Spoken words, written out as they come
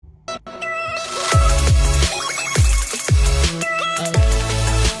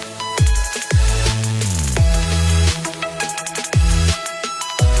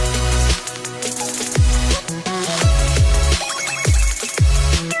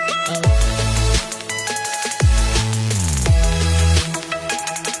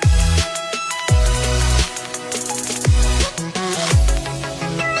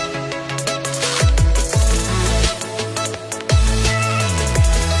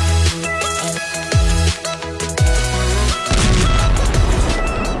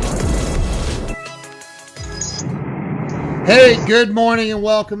Hey, good morning and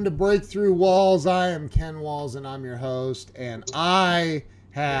welcome to Breakthrough Walls. I am Ken Walls and I'm your host. And I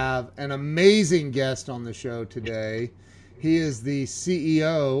have an amazing guest on the show today. He is the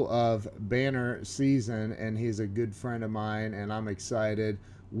CEO of Banner Season and he's a good friend of mine and I'm excited.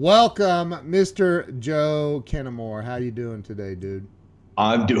 Welcome, Mr. Joe Kenemore. How you doing today, dude?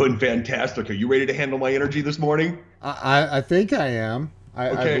 I'm doing fantastic. Are you ready to handle my energy this morning? I think I am. I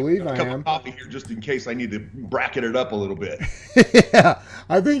Okay, believe got a I cup am. of coffee here just in case I need to bracket it up a little bit. Yeah,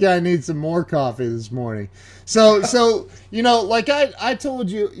 I think I need some more coffee this morning. So like I told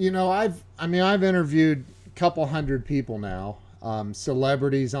you, I've interviewed a couple hundred people now,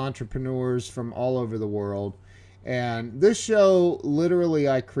 celebrities, entrepreneurs from all over the world, and this show literally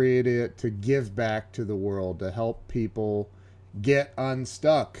I created it to give back to the world to help people get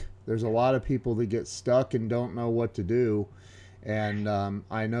unstuck. There's a lot of people that get stuck and don't know what to do, and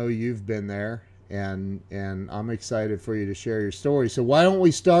I know you've been there, and I'm excited for you to share your story. So why don't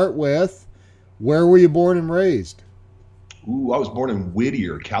we start with where were you born and raised? Ooh, I was born in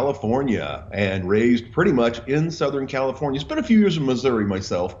Whittier, California, and raised pretty much in Southern California. Spent a few years in Missouri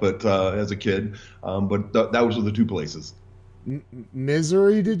myself, but as a kid, those were the two places.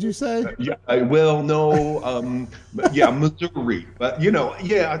 Misery, did you say? Yeah, no, yeah, Missouri, but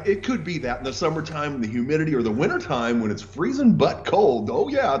yeah, it could be that in the summertime, in the humidity, or the wintertime when it's freezing but cold. Oh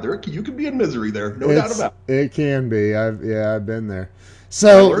yeah, you could be in misery there, no doubt about It can be. I've been there.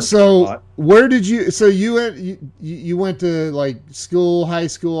 it. I So learned a so lot. where did you so you went to like school, high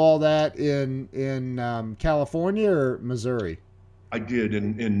school, all that in California or Missouri? I did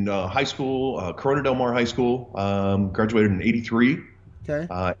in high school, Corona Del Mar High School. Graduated in '83, Okay.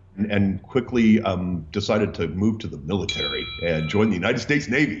 and quickly decided to move to the military and join the United States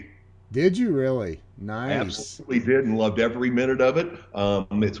Navy. Did you really? Nice. Absolutely did and loved every minute of it.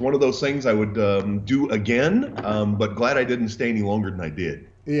 It's one of those things I would do again, but glad I didn't stay any longer than I did.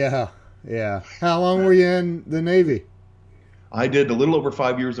 Yeah. Yeah. How long were you in the Navy? I did a little over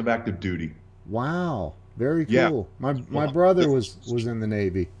 5 years of active duty. Wow. Very Yeah, cool. My well, brother was in the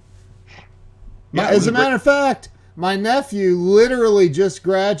Navy. yeah, it As was a a great. matter of fact, my nephew literally just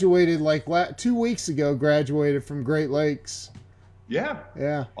graduated like 2 weeks ago. Graduated from Great Lakes. Yeah,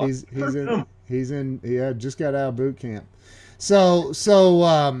 Yeah, he's good for he's in him. he's in. Yeah, just got out of boot camp. So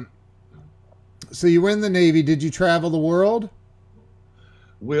you were in the Navy. Did you travel the world?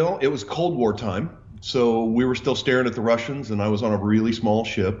 Well, it was Cold War time, so we were still staring at the Russians, and I was on a really small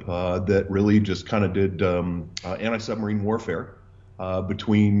ship that really just kind of did anti-submarine warfare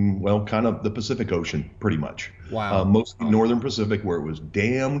between, well, kind of the Pacific Ocean, pretty much. Wow. Mostly northern Pacific, where it was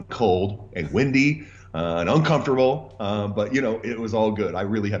damn cold and windy and uncomfortable, but it was all good. I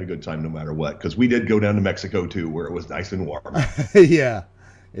really had a good time no matter what, because we did go down to Mexico too, where it was nice and warm. Yeah,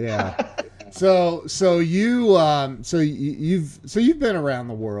 yeah. So you've been around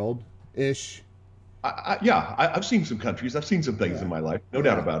the world ish. I've seen some countries, I've seen some things Yeah, in my life, no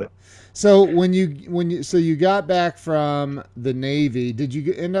doubt yeah. about it. So you got back from the Navy, did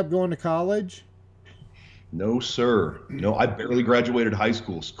you end up going to college? No, sir. No, I barely graduated high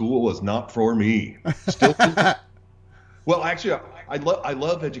school. School was not for me. Still, well, actually, I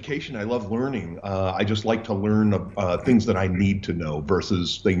love education. I love learning. I just like to learn things that I need to know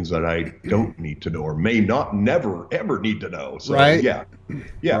versus things that I don't need to know or may not never ever need to know. So Right, yeah,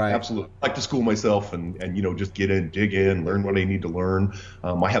 yeah, right. absolutely. I like to school myself and just get in, dig in, learn what I need to learn.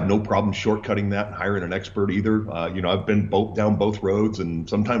 I have no problem shortcutting that and hiring an expert either. I've been down both roads, and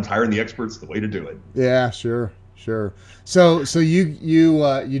sometimes hiring the expert's the way to do it. Yeah, sure, sure. So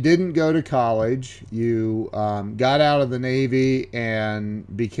you didn't go to college. You got out of the Navy and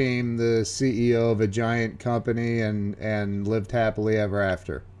became the CEO of a giant company and lived happily ever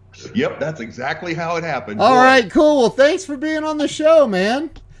after. Yep, that's exactly how it happened. All Boy, right, cool. Well, thanks for being on the show, man.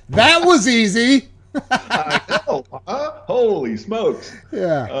 That was easy. I know, huh? Holy smokes.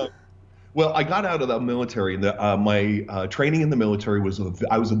 Yeah. Uh, well, I got out of the military. My training in the military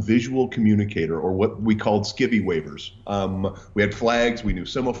I was a visual communicator, or what we called skivvy waivers. We had flags, we knew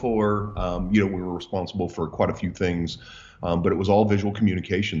semaphore. We were responsible for quite a few things, but it was all visual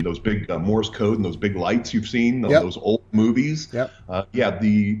communication. Those big Morse code and those big lights you've seen on Yep. those old movies. Yep. Yeah,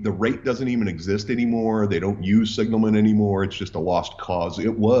 the rate doesn't even exist anymore. They don't use signalman anymore. It's just a lost cause.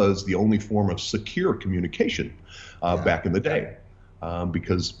 It was the only form of secure communication Yeah. back in the day,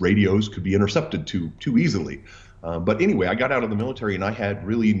 because radios could be intercepted too easily. But anyway, I got out of the military and I had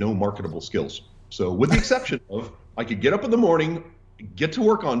really no marketable skills. So with the exception of I could get up in the morning, get to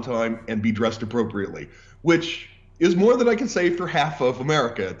work on time, and be dressed appropriately, which is more than I can say for half of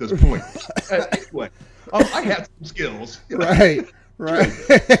America at this point. Anyway, I had some skills. Right. Right.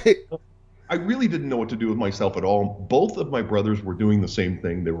 I really didn't know what to do with myself at all. Both of my brothers were doing the same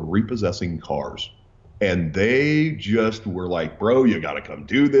thing. They were repossessing cars. And they just were like, bro, you got to come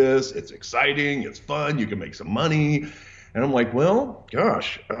do this. It's exciting. It's fun. You can make some money. And I'm like, well,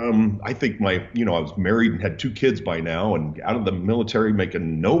 gosh, I think I was married and had 2 kids by now and out of the military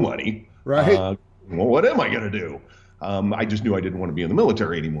making no money. Right. Well, what am I going to do? I just knew I didn't want to be in the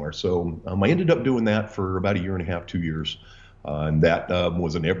military anymore. So I ended up doing that for about a year and a half, 2 years. And that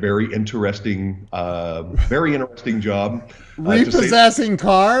was a very interesting job. Repossessing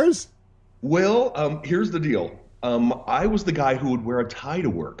cars? Well, here's the deal. I was the guy who would wear a tie to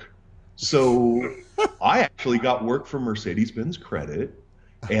work. So I actually got work from Mercedes-Benz Credit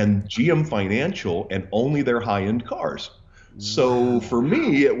and GM Financial and only their high-end cars. So for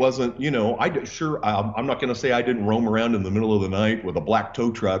me, it wasn't, I'm not going to say I didn't roam around in the middle of the night with a black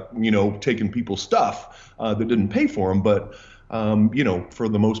tow truck, taking people's stuff that didn't pay for them. But, for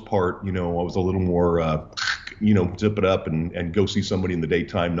the most part, I was a little more, zip it up and go see somebody in the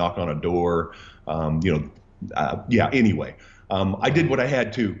daytime, knock on a door, anyway. I did what I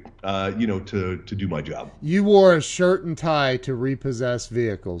had to do my job. You wore a shirt and tie to repossess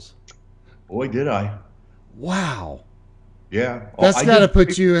vehicles. Boy, did I. Wow. Yeah. That's got to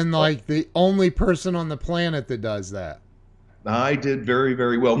put you in like the only person on the planet that does that. I did very,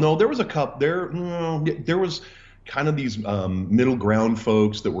 very well. No, there was a couple there was kind of these middle ground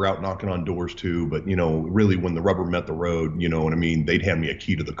folks that were out knocking on doors too. But, really when the rubber met the road, you know what I mean? They'd hand me a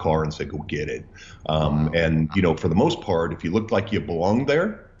key to the car and say, go get it. And, for the most part, if you looked like you belonged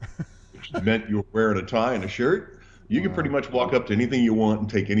there, which meant you were wearing a tie and a shirt, you could pretty much walk up to anything you want and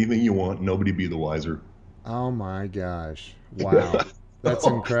take anything you want. And nobody be the wiser. Oh my gosh. Wow. That's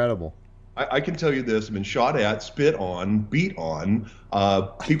incredible. I can tell you this: I've been shot at, spit on, beat on.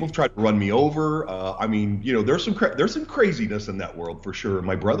 People tried to run me over. There's some craziness in that world for sure.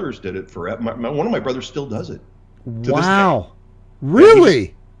 My brothers did it forever. One of my brothers still does it. Wow.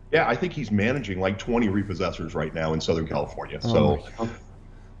 Really? Yeah, I think he's managing like 20 repossessors right now in Southern California. Oh So,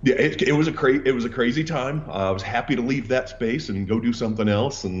 yeah, it was a crazy time. I was happy to leave that space and go do something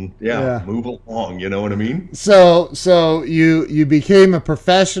else and move along. You know what I mean? So you became a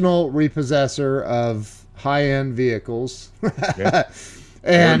professional repossessor of high-end vehicles. Yeah.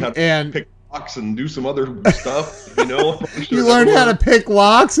 and pick locks and do some other stuff. You learned how to pick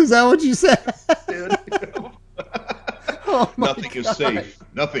locks. Is that what you said? Oh Nothing is safe.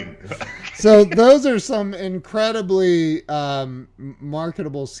 Nothing. So those are some incredibly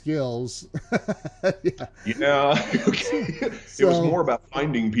marketable skills. Yeah. It was more about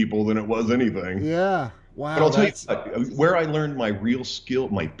finding people than it was anything. Yeah. Wow. But I'll tell you, where I learned my real skill,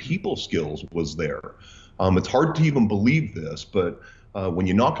 my people skills, was there. It's hard to even believe this, but when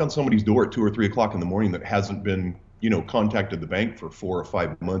you knock on somebody's door at 2 or 3 o'clock in the morning that hasn't been contacted the bank for 4 or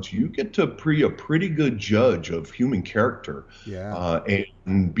 5 months, you get to be a pretty good judge of human character.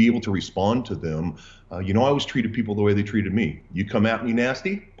 And be able to respond to them. I always treated people the way they treated me. You come at me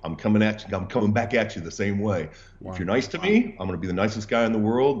nasty, I'm coming back at you the same way. Wow. If you're nice to me, I'm going to be the nicest guy in the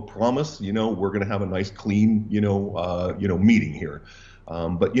world. Promise, we're going to have a nice, clean, meeting here.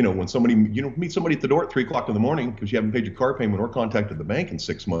 But when somebody, meet somebody at the door at 3 o'clock in the morning because you haven't paid your car payment or contacted the bank in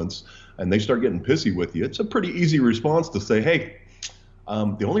 6 months, and they start getting pissy with you, it's a pretty easy response to say, hey,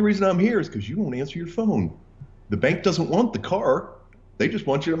 the only reason I'm here is because you won't answer your phone. The bank doesn't want the car; they just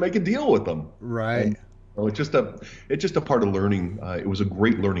want you to make a deal with them. Right. And, it's just a part of learning. It was a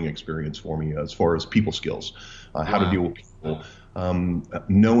great learning experience for me as far as people skills, how to deal with people.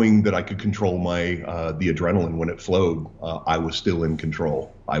 Knowing that I could control the adrenaline when it flowed, I was still in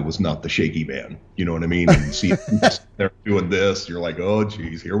control. I was not the shaky man. You know what I mean? And see they're doing this, you're like, oh,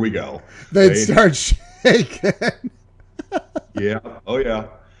 geez, here we go. They'd start shaking. Yeah. Oh, yeah.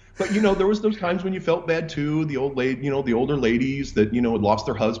 But there was those times when you felt bad too. The old lady, the older ladies that had lost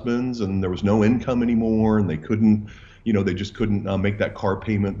their husbands and there was no income anymore, and they couldn't. They just couldn't make that car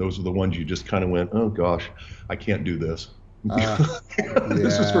payment. Those are the ones you just kind of went, oh gosh, I can't do this.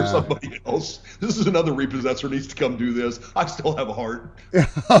 This is for somebody else. This is another repossessor needs to come do this. I still have a heart.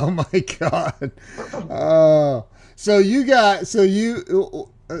 Oh my God.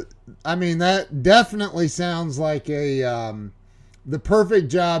 That definitely sounds like the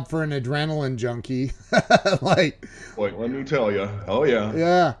perfect job for an adrenaline junkie. Boy, let me tell you. Oh yeah.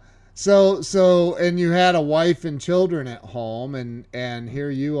 Yeah. So, and you had a wife and children at home, and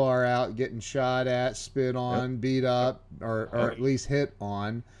here you are out getting shot at, spit on, beat up, or at least hit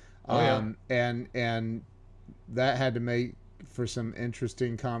on. And that had to make for some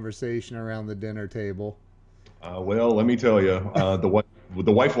interesting conversation around the dinner table. Well, let me tell you,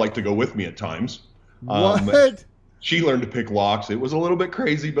 the wife liked to go with me at times. What? She learned to pick locks. It was a little bit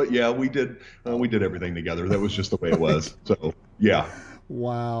crazy, but yeah, we did everything together. That was just the way it was. So yeah,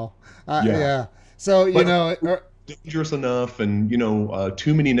 Wow. yeah. Yeah. So, But dangerous enough, and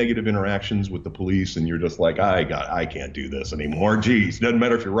too many negative interactions with the police, and you're just like, I can't do this anymore. Geez, doesn't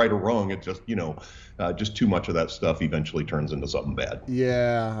matter if you're right or wrong. It just just too much of that stuff eventually turns into something bad.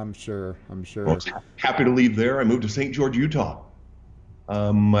 yeah, I'm sure. I'm I sure. was happy to leave there. I moved to St. George, Utah.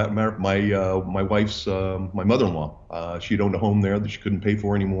 My wife's my mother-in-law. She'd owned a home there that she couldn't pay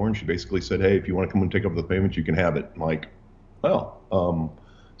for anymore, and she basically said, "Hey, if you want to come and take over the payments, you can have it." I'm like, "Oh,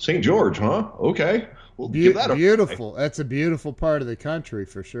 St. George, huh? Okay, we'll give that a try." Beautiful. That's a beautiful part of the country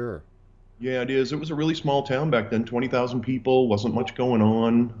for sure. Yeah, it is. It was a really small town back then, 20,000 people, wasn't much going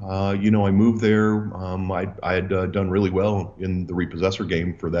on. I moved there. I had done really well in the repossessor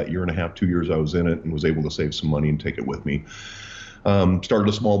game for that year and a half, 2 years I was in it, and was able to save some money and take it with me. Started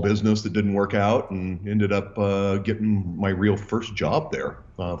a small business that didn't work out, and ended up getting my real first job there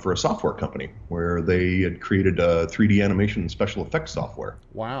for a software company where they had created a 3D animation and special effects software.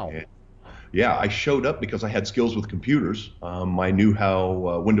 Wow. Yeah, I showed up because I had skills with computers. I knew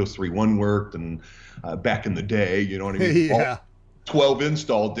how Windows 3.1 worked, and back in the day, you know what I mean? Yeah. 12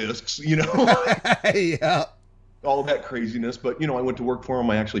 install disks, Yeah. all that craziness. But, I went to work for them.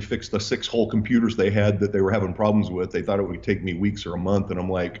 I actually fixed the 6 whole computers they had that they were having problems with. They thought it would take me weeks or a month, and I'm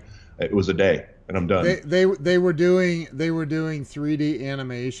like, it was a day, and I'm done. They were doing 3D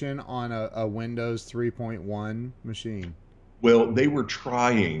animation on a Windows 3.1 machine. Well, they were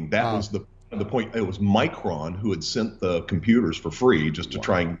trying. That Oh, was the point. It was Micron who had sent the computers for free just to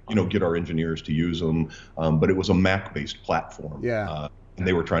try and get our engineers to use them. But it was a Mac-based platform, yeah. and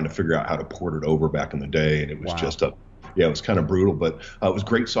they were trying to figure out how to port it over back in the day. And it was Wow. just it was kind of brutal, but it was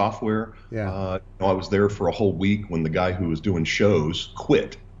great software. Yeah. I was there for a whole week when the guy who was doing shows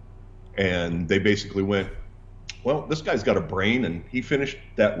quit, and they basically went, well, this guy's got a brain, and he finished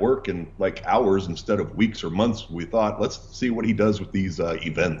that work in like hours instead of weeks or months. We thought, let's see what he does with these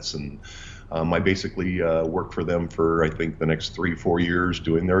events. And I basically worked for them for, I think, the next 3-4 years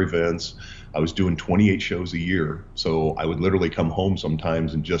doing their events. I was doing 28 shows a year. So I would literally come home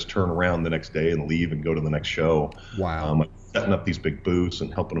sometimes and just turn around the next day and leave and go to the next show. Wow. Setting up these big booths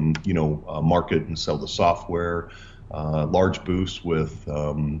and helping them, market and sell the software, large booths with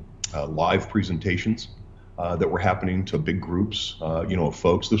live presentations that were happening to big groups, of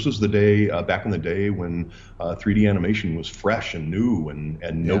folks. This was the day back in the day when 3D animation was fresh and new, and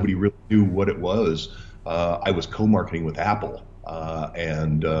nobody really knew what it was. I was co-marketing with Apple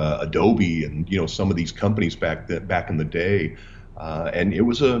and Adobe, and some of these companies back in the day. And it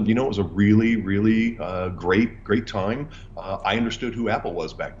was a really, really great time. I understood who Apple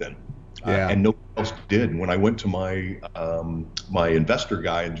was back then. Yeah. And nobody else did. And when I went to my investor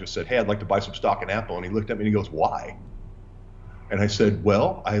guy and just said, "Hey, I'd like to buy some stock in Apple," and he looked at me and he goes, "Why?" And I said,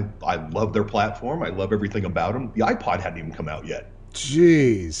 "Well, I love their platform. I love everything about them. The iPod hadn't even come out yet.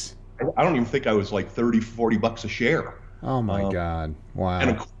 Jeez. I don't even think I was like 30, $40 a share." Oh my God. Wow.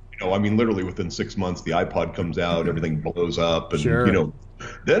 And of course, literally within 6 months, the iPod comes out, everything blows up, and Sure.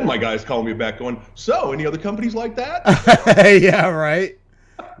 then my guy's calling me back, going, "So, any other companies like that?" Yeah. Right.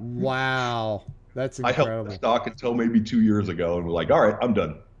 Wow. That's I held the incredible. stock until maybe 2 years ago, and was like, "All right, I'm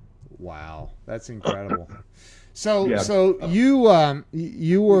done." Wow. That's incredible. So Yeah.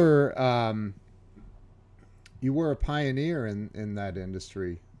 you were a pioneer in that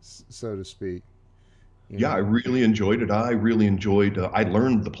industry, so to speak. Yeah, I really enjoyed it. I really enjoyed. I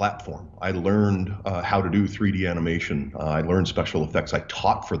learned the platform. I learned how to do 3D animation. I learned special effects. I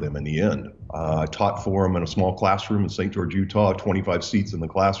taught for them in the end. I taught for them in a small classroom in St. George, Utah. 25 seats in the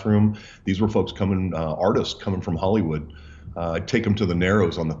classroom. These were folks artists coming from Hollywood. I'd take them to the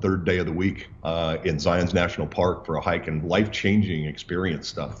Narrows on the third day of the week in Zion's National Park for a hike, and life-changing experience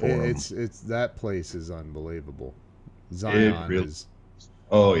stuff for them. It's that place is unbelievable. It Zion really. is.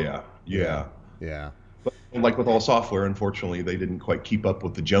 Oh yeah. Yeah. But like with all software, unfortunately, they didn't quite keep up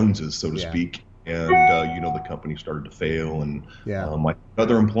with the Joneses, so to Yeah. speak. And, the company started to fail. And Yeah. my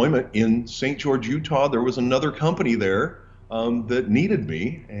other employment in St. George, Utah, there was another company there that needed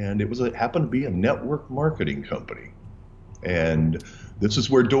me. And it happened to be a network marketing company. And this is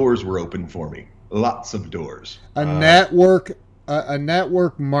where doors were open for me. Lots of doors. A network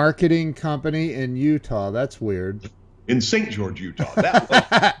marketing company in Utah. That's weird. In St. George, Utah.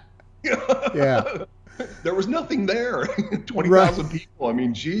 That Yeah. There was nothing there. 20,000 Right. people. I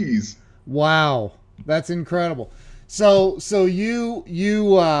mean, geez. Wow. That's incredible. So you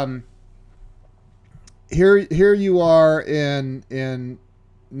here you are in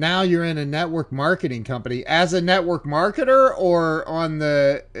now you're in a network marketing company as a network marketer or on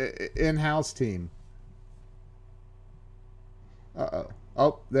the in-house team? Uh-oh.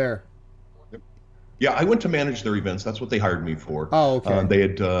 Oh, there. Yeah, I went to manage their events. That's what they hired me for. Oh, okay. They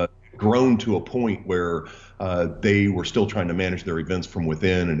had grown to a point where they were still trying to manage their events from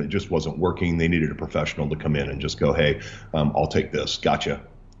within, and it just wasn't working. They needed a professional to come in and just go, "Hey, I'll take this. Gotcha."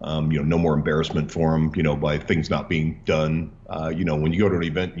 No more embarrassment for them, by things not being done. When you go to an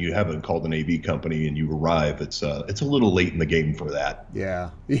event and you haven't called an AV company and you arrive, it's a little late in the game for that.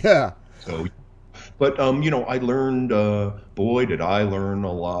 Yeah. Yeah. So, but I learned, boy, did I learn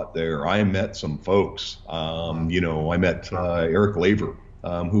a lot there. I met some folks. Wow. I met Eric Laver,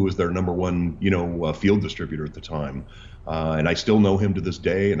 who was their number one, field distributor at the time. And I still know him to this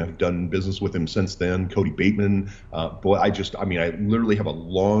day, and I've done business with him since then. Cody Bateman, boy, I literally have a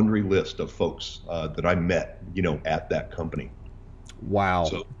laundry list of folks that I met, at that company. Wow.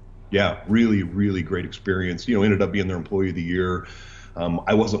 So, yeah, really, really great experience. Ended up being their employee of the year.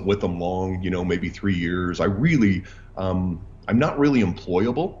 I wasn't with them long, maybe 3 years. I'm not really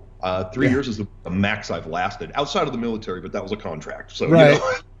employable. 3 years is the max I've lasted outside of the military, but that was a contract. So, Right.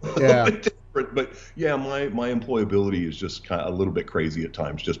 a little Yeah. bit different. But yeah, my employability is just kind of a little bit crazy at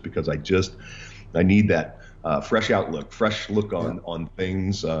times, just because I need that fresh outlook, fresh look Yeah. on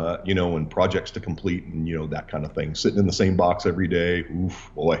things, and projects to complete, and that kind of thing. Sitting in the same box every day,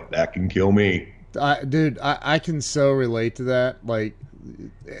 oof, boy, that can kill me. Dude, I can so relate to that. Like,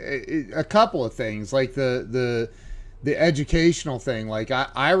 a couple of things, like the educational thing. Like,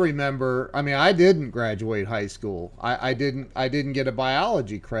 I remember, I mean, I didn't graduate high school. I didn't get a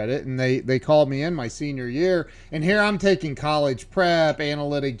biology credit, and they called me in my senior year, and here I'm taking college prep,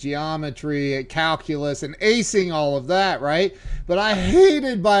 analytic geometry, calculus, and acing all of that, right? But I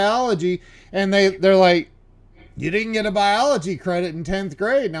hated biology, and they're like, you didn't get a biology credit in 10th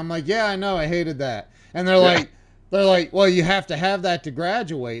grade. And I'm like, yeah, I know, I hated that. And they're like, well, you have to have that to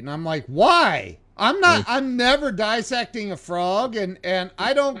graduate. And I'm like, why? I'm never dissecting a frog, and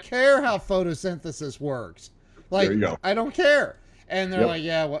I don't care how photosynthesis works. There Like, you go. I don't care. And they're Yep. like,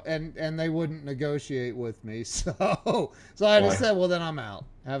 yeah, well, and they wouldn't negotiate with me. So I just Why? said, well, then I'm out.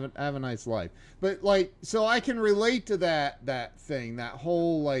 Have a nice life. But, like, so I can relate to that thing, that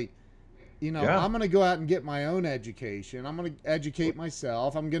whole, like, Yeah. I'm going to go out and get my own education. I'm going to educate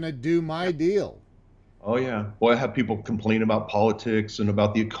myself. I'm going to do my deal. Oh yeah. Boy, I have people complain about politics and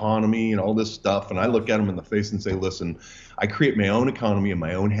about the economy and all this stuff, and I Oh, look at them in the face and say, "Listen, I create my own economy and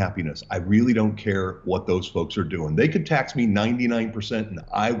my own happiness. I really don't care what those folks are doing. They could tax me 99%, and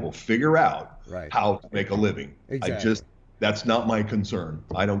I will figure out right. how to make a living. Exactly. That's not my concern.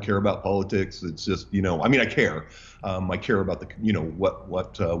 I don't care about politics. It's just, I care. I care about what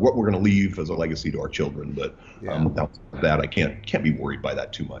we're going to leave as a legacy to our children. But Yeah. outside that, I can't be worried by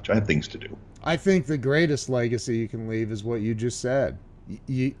that too much. I have things to do. I think the greatest legacy you can leave is what you just said.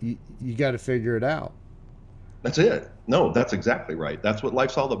 You got to figure it out. That's it. No, that's exactly right. That's what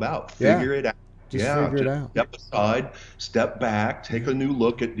life's all about. Yeah. Figure it out. Just Yeah, figure it just out. step aside, step back, take a new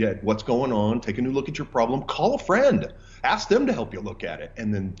look at what's going on, take a new look at your problem, call a friend, ask them to help you look at it,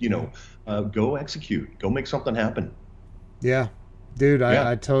 and then, go execute, go make something happen. Yeah. Dude, Yeah,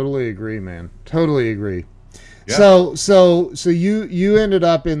 I totally agree, man. Totally agree. yeah, So you ended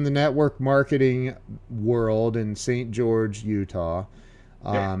up in the network marketing world in St. George, Utah,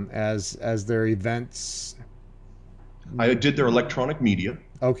 yeah. as their events. I did their electronic media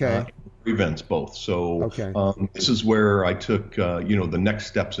Okay. events both. So Okay. this is where I took, the next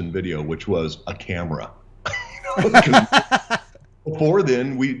steps in video, which was a camera. 'Cause before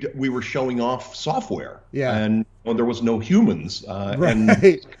then, we were showing off software, Yeah. and there was no humans. And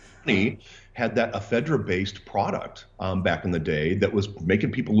Right. company had that ephedra-based product back in the day that was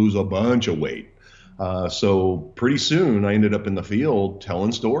making people lose a bunch of weight. So pretty soon, I ended up in the field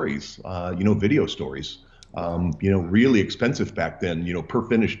telling stories, video stories. Really expensive back then. Per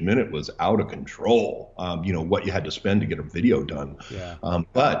finished minute was out of control. What you had to spend to get a video done. Yeah.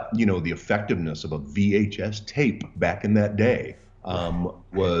 But the effectiveness of a VHS tape back in that day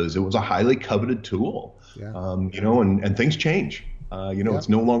was a highly coveted tool. Yeah. And things change. Yeah. It's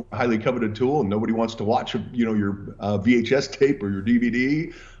no longer a highly coveted tool, and nobody wants to watch, your VHS tape or your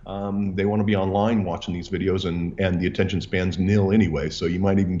DVD. They want to be online watching these videos, and the attention span's nil anyway. So you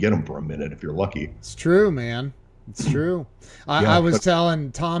might even get them for a minute if you're lucky. It's true, man. It's true. I Yeah, was but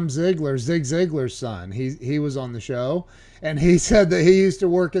telling Tom Ziegler, Zig Ziglar's son. He was on the show, and he said that he used to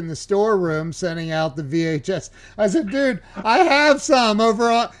work in the storeroom sending out the VHS. I said, dude, I have some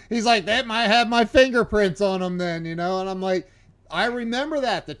over on. He's like, that might have my fingerprints on them, then, And I'm like, I remember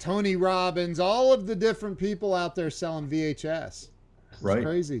that, the Tony Robbins, all of the different people out there selling VHS. It's right.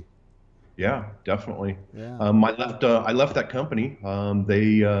 crazy. Yeah, definitely. Yeah. I left that company.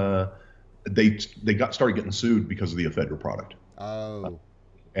 They started getting sued because of the ephedra product. Oh,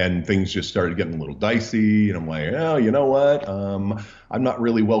 And things just started getting a little dicey. And I'm like, oh, you know what? I'm not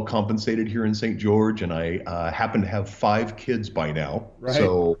really well compensated here in St. George, and I happen to have 5 kids by now. right.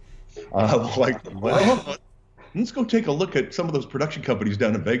 So like, well, let's go take a look at some of those production companies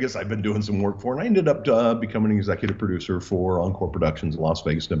down in Vegas I've been doing some work for. And I ended up becoming an executive producer for Encore Productions in Las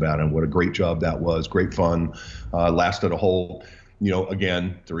Vegas, Nevada. And what a great job that was. Great fun. Lasted a whole,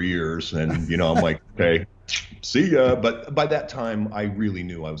 again, 3 years. And, I'm like, okay, see ya. But by that time, I really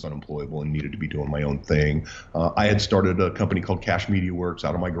knew I was unemployable and needed to be doing my own thing. I had started a company called Cash Media Works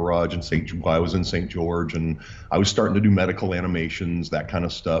out of my garage in I was in St. George, and I was starting to do medical animations, that kind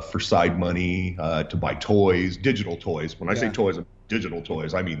of stuff for side money, to buy toys, digital toys. When I say Yeah. toys, digital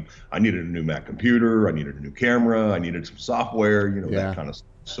toys, I mean, I needed a new Mac computer, I needed a new camera, I needed some software, Yeah. that kind of stuff.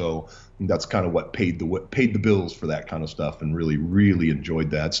 So that's kind of what paid the bills for that kind of stuff, and really, really enjoyed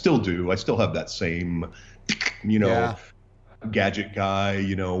that. Still do. I still have that same, Yeah. gadget guy,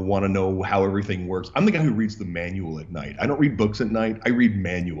 want to know how everything works. I'm the guy who reads the manual at night. I don't read books at night. I read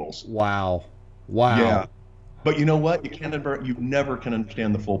manuals. Wow. Yeah. Wow. But you know what? You never can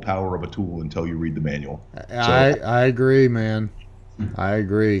understand the full power of a tool until you read the manual. So, I agree, man. I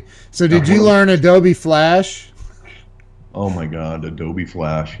agree. So now, did you learn Adobe Flash? oh my God, Adobe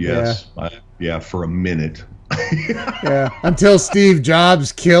Flash. Yeah. Yes. Yeah, for a minute. Yeah. Until Steve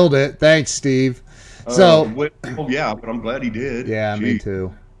Jobs killed it. Thanks, Steve. So, Well, yeah, but I'm glad he did. yeah, me Gee,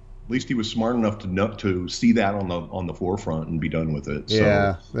 too. at least he was smart enough to know, to see that on the forefront and be done with it. So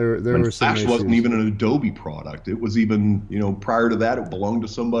Yeah, there when were some Flash wasn't issues. even an Adobe product, it was even prior to that it belonged to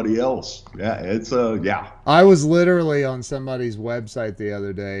somebody else. Yeah, it's yeah. I was literally on somebody's website the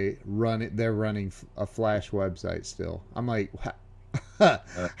other day they're running a Flash website still. I'm like,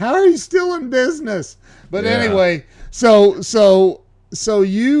 how are you still in business? But Yeah. anyway, so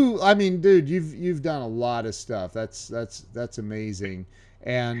I mean, dude, you've done a lot of stuff. That's amazing.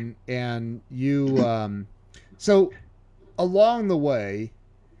 And you so along the way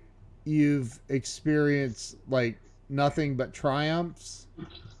you've experienced like nothing but triumphs.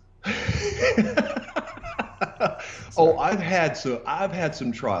 Oh, I've had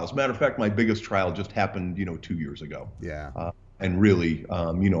some trials. Matter of fact, my biggest trial just happened, 2 years ago. Yeah. And really,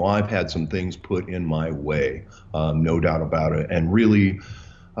 I've had some things put in my way, no doubt about it. And really,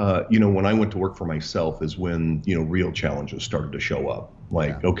 when I went to work for myself is when, real challenges started to show up.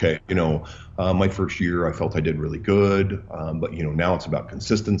 Like, Yeah. okay, my first year I felt I did really good, but now it's about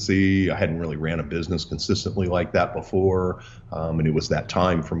consistency. I hadn't really ran a business consistently like that before, and it was that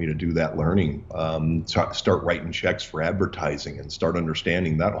time for me to do that learning, start writing checks for advertising and start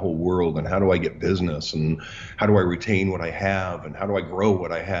understanding that whole world, and how do I get business, and how do I retain what I have, and how do I grow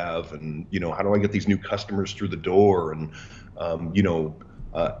what I have, and how do I get these new customers through the door, and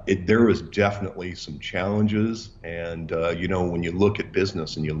there is definitely some challenges, and when you look at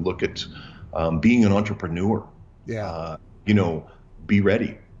business and you look at being an entrepreneur, Yeah. Be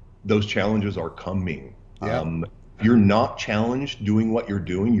ready. Those challenges are coming. Yeah. If you're not challenged doing what you're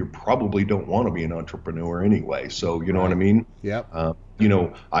doing, you probably don't want to be an entrepreneur anyway. So you know what I mean? Yep.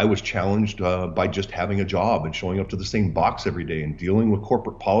 I was challenged by just having a job and showing up to the same box every day and dealing with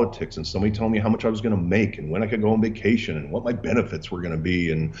corporate politics and somebody telling me how much I was going to make and when I could go on vacation and what my benefits were going to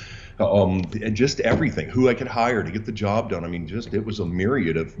be and just everything, who I could hire to get the job done. I mean, it was a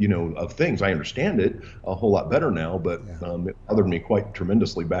myriad of, of things. I understand it a whole lot better now, but it bothered me quite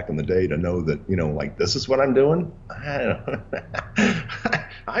tremendously back in the day to know that, like, this is what I'm doing.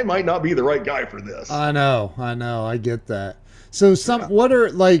 I might not be the right guy for this. I know. I get that. So what are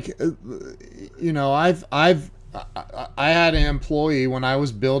like, I had an employee when I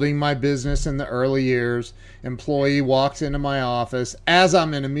was building my business in the early years. Employee walks into my office as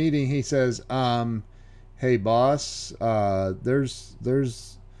I'm in a meeting. He says, "Hey boss, there's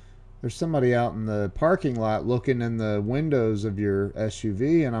somebody out in the parking lot looking in the windows of your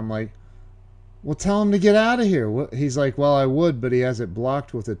SUV," and I'm like, "Well, tell him to get out of here." He's like, "Well, I would, but he has it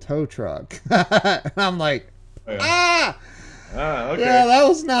blocked with a tow truck." And I'm like, ah. Okay. Yeah, that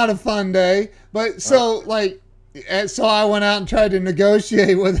was not a fun day. But so I went out and tried to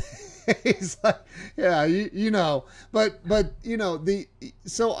negotiate with him. He's like, yeah, but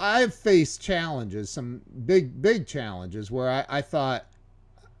so I've faced challenges, some big challenges where I thought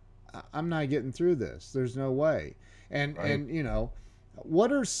I'm not getting through this. There's no way. And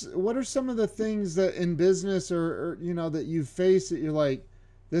what are some of the things that in business or that you've faced that you're like,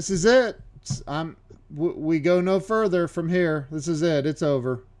 this is it. We go no further from here. This is it. It's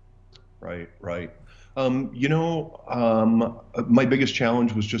over. Right. My biggest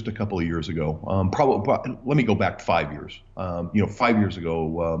challenge was just a couple of years ago. Probably, let me go back 5 years. 5 years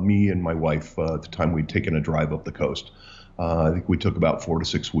ago, me and my wife, at the time we'd taken a drive up the coast. I think we took about 4 to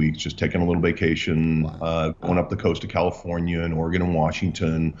 6 weeks, just taking a little vacation, Wow. going up the coast of California and Oregon and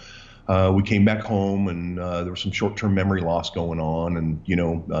Washington. We came back home, and there was some short-term memory loss going on.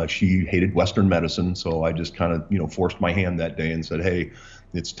 And, she hated Western medicine. So I just kind of, forced my hand that day and said, hey,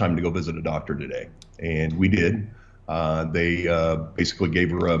 it's time to go visit a doctor today. And we did. They basically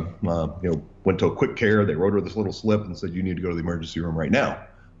gave her went to a quick care. They wrote her this little slip and said, you need to go to the emergency room right now.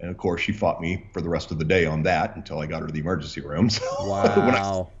 And of course, she fought me for the rest of the day on that until I got her to the emergency room. So when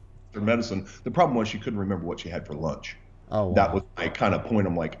I her medicine, the problem was she couldn't remember what she had for lunch. Oh, wow. That was my kind of point.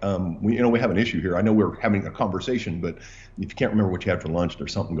 I'm like, we have an issue here. I know we're having a conversation, but if you can't remember what you had for lunch,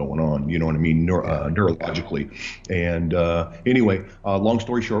 there's something going on. You know what I mean? Neurologically. And anyway, long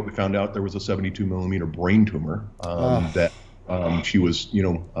story short, we found out there was a 72 millimeter brain tumor that she was,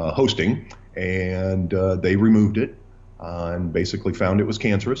 hosting, and they removed it. And basically found it was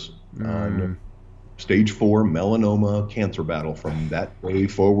cancerous. Stage 4 melanoma cancer battle from that day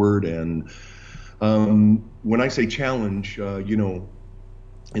forward. And when I say challenge, in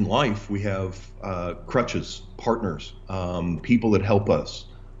life we have crutches, partners, people that help us.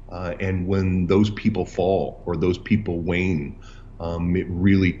 And when those people fall or those people wane, it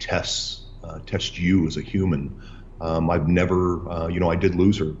really tests you as a human. I've never, I did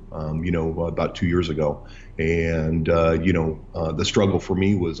lose her, about 2 years ago. And, the struggle for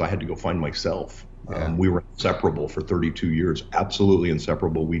me was I had to go find myself. Yeah. We were inseparable for 32 years, absolutely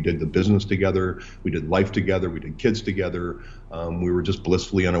inseparable. We did the business together. We did life together. We did kids together. We were just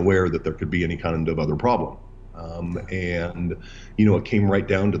blissfully unaware that there could be any kind of other problem. And, it came right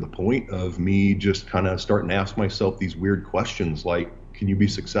down to the point of me just kind of starting to ask myself these weird questions like, can you be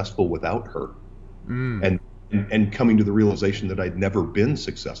successful without her? And coming to the realization that I'd never been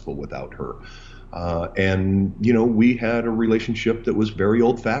successful without her. And we had a relationship that was very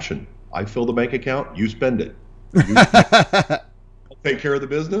old-fashioned. I fill the bank account, you spend it. You take care of the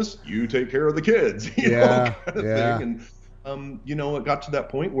business, you take care of the kids. Kind of thing. And it got to that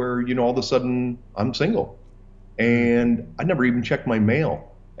point where all of a sudden I'm single, and I never even checked my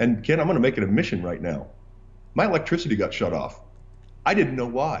mail. And Ken, I'm going to make an admission right now. My electricity got shut off. I didn't know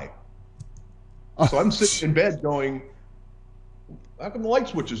why. So I'm sitting in bed going, how come the light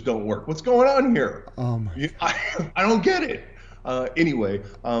switches don't work? What's going on here? I don't get it. Anyway,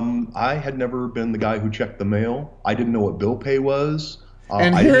 I had never been the guy who checked the mail. I didn't know what bill pay was.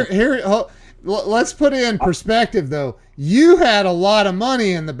 And let's put it in perspective, though. You had a lot of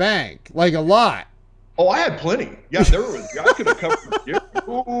money in the bank, like a lot. Oh, I had plenty. Yeah, I could have covered it.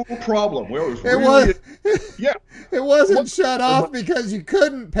 No problem. It wasn't shut off because you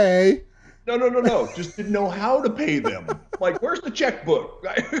couldn't pay. No. Just didn't know how to pay them. Like, where's the checkbook?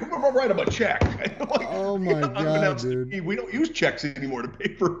 I'm gonna write them a check. Like, oh my God, dude. We don't use checks anymore to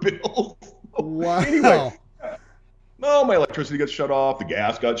pay for bills. Wow. Anyway, my electricity got shut off. The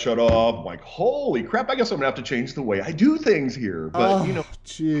gas got shut off. I'm like, holy crap! I guess I'm gonna have to change the way I do things here. But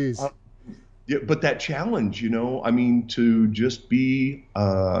jeez. But that challenge, to just be.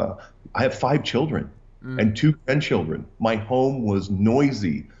 I have 5 children and 2 grandchildren. My home was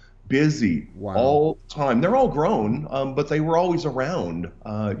noisy, busy all the time. They're all grown, but they were always around,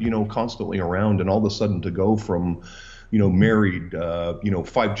 constantly around. And all of a sudden to go from, married,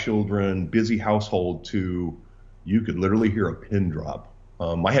 5 children, busy household to you could literally hear a pin drop.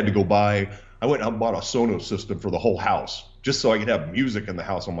 I had to go I went and bought a Sonos system for the whole house just so I could have music in the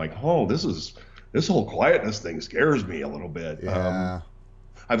house. I'm like, this whole quietness thing scares me a little bit. Yeah.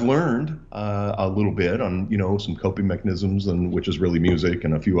 I've learned a little bit on, some coping mechanisms, which is really music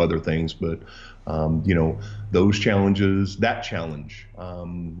and a few other things. But, those challenges, that challenge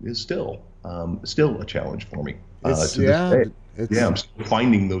is still a challenge for me. I'm still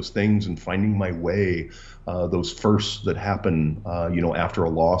finding those things and finding my way, those firsts that happen, after a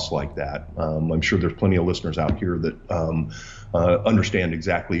loss like that. I'm sure there's plenty of listeners out here that understand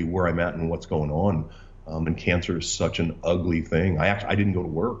exactly where I'm at and what's going on. And cancer is such an ugly thing. I didn't go to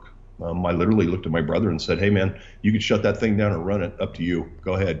work. I literally looked at my brother and said, hey, man, you could shut that thing down and run it. Up to you.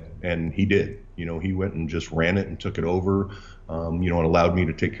 Go ahead. And he did. He went and just ran it and took it over, and allowed me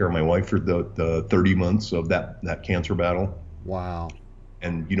to take care of my wife for the 30 months of that cancer battle. Wow.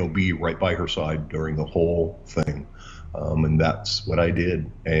 And, be right by her side during the whole thing. And that's what I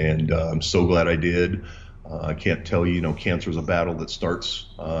did. And I'm so glad I did. I can't tell you, cancer is a battle that starts,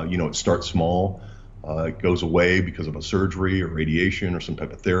 it starts small. It goes away because of a surgery or radiation or some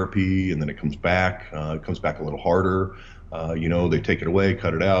type of therapy, and then it comes back. It comes back a little harder. They take it away,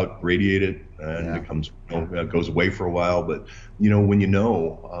 cut it out, radiate it, and it goes away for a while. But when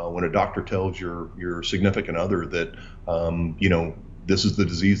when a doctor tells your significant other that this is the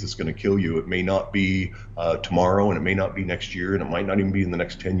disease that's going to kill you. It may not be tomorrow, and it may not be next year, and it might not even be in the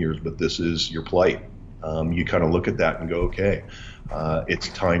next 10 years, but this is your plight. You kind of look at that and go, okay, it's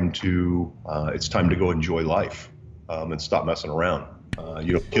time to go enjoy life, and stop messing around.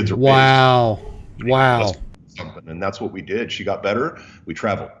 Kids are Wow. big. Wow. Something, and that's what we did. She got better. We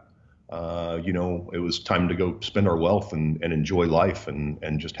traveled. It was time to go spend our wealth and enjoy life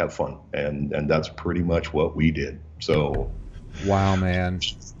and just have fun. And that's pretty much what we did. So, wow, man.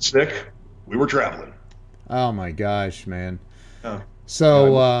 Sick. We were traveling. Oh my gosh, man. Yeah.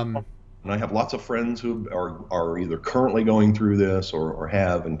 So, and I have lots of friends who are either currently going through this or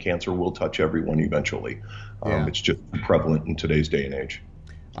have, and cancer will touch everyone eventually. Yeah. It's just prevalent in today's day and age.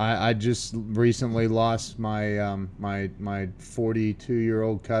 I just recently lost my my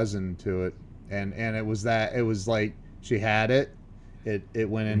 42-year-old cousin to it, and it was like she had it. It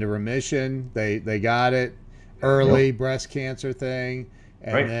went into remission. They got it early, Yep. breast cancer thing,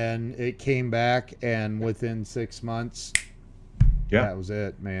 and Right. then it came back, and within 6 months, Yeah. that was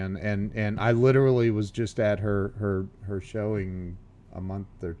it, man. And I literally was just at her showing a month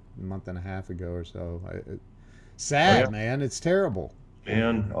and a half ago or so. Sad, Oh, yeah. man. It's terrible.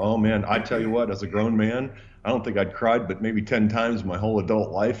 Man, oh man, I tell you what, as a grown man, I don't think I'd cried but maybe 10 times my whole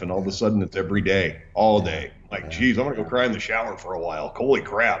adult life, and all of a sudden it's every day, all day. Like, geez, I'm gonna go cry in the shower for a while. Holy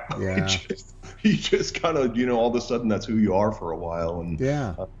crap. Yeah. You just kind of, all of a sudden that's who you are for a while, and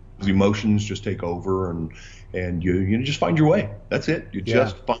Yeah. those emotions just take over, and you just find your way. That's it. You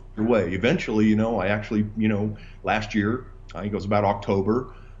just find your way. Eventually, I actually, last year, I think it was about October,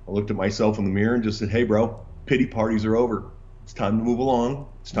 I looked at myself in the mirror and just said, hey bro, pity parties are over. It's time to move along.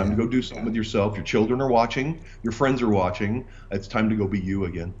 It's time to go do something with yourself. Your children are watching. Your friends are watching. It's time to go be you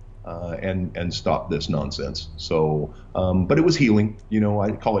again, and stop this nonsense. So, but it was healing.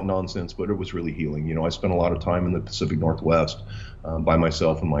 I call it nonsense, but it was really healing. I spent a lot of time in the Pacific Northwest by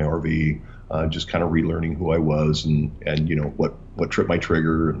myself in my RV, just kind of relearning who I was and what tripped my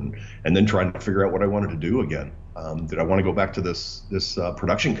trigger, and then trying to figure out what I wanted to do again. Did I want to go back to this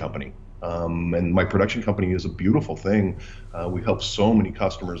production company? And my production company is a beautiful thing. We help so many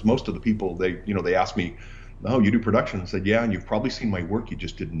customers. Most of the people, they ask me, oh, you do production? I said, yeah, and you've probably seen my work, you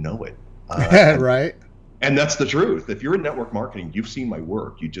just didn't know it. Right. And that's the truth. If you're in network marketing, you've seen my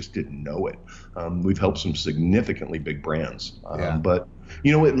work, you just didn't know it. We've helped some significantly big brands. But,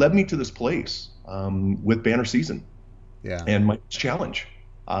 it led me to this place with banner season. Yeah. And my challenge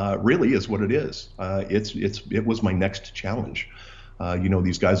really is what it is. It was my next challenge.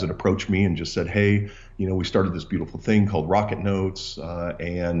 These guys that approached me and just said, hey, we started this beautiful thing called Rocket Notes,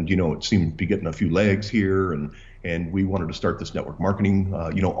 and, it seemed to be getting a few legs here, and we wanted to start this network marketing,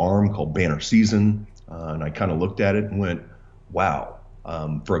 arm called Banner Season. And I kind of looked at it and went, wow,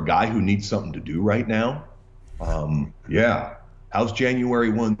 for a guy who needs something to do right now, yeah, how's January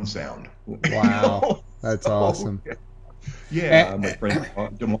 1 sound? Wow, that's awesome. Yeah, my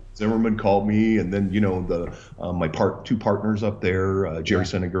friend Demar Zimmerman called me, and then my two partners up there, Jerry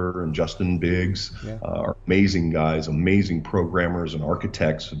Senegar and Justin Biggs, are amazing guys, amazing programmers and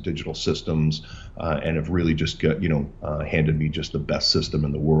architects of digital systems, and have really just handed me just the best system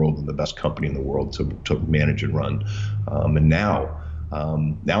in the world and the best company in the world to manage and run. And now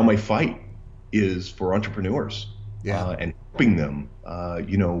my fight is for entrepreneurs, and helping them,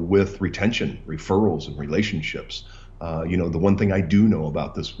 with retention, referrals, and relationships. The one thing I do know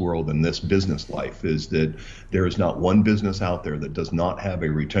about this world and this business life is that there is not one business out there that does not have a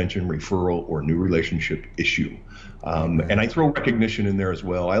retention, referral, or new relationship issue. And I throw recognition in there as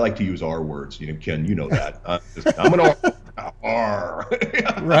well. I like to use R words. Ken, you know that. I'm an R.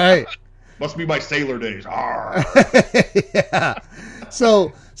 Right. Must be my sailor days. R. Yeah.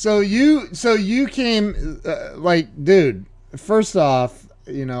 So you came, dude, first off,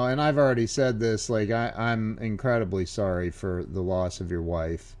 and I've already said this, I'm incredibly sorry for the loss of your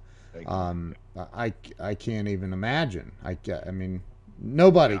wife. I can't even imagine. I mean,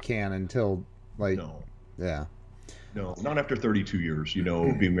 nobody can until No. Yeah. No, not after 32 years,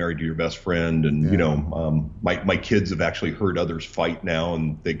 being married to your best friend. And, my kids have actually heard others fight now,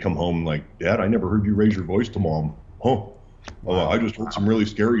 and they come home like, Dad, I never heard you raise your voice to Mom. Huh? Oh, I just heard some really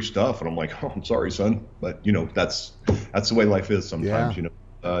scary stuff. And I'm like, oh, I'm sorry, son. But, that's the way life is sometimes.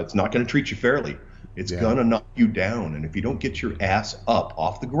 It's not going to treat you fairly. It's going to knock you down. And if you don't get your ass up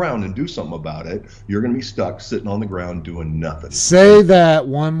off the ground and do something about it, you're going to be stuck sitting on the ground doing nothing. Say that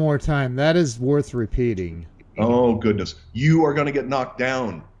one more time. That is worth repeating. Oh, goodness. You are going to get knocked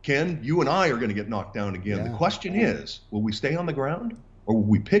down. Ken, you and I are going to get knocked down again. Yeah. The question is, will we stay on the ground, or will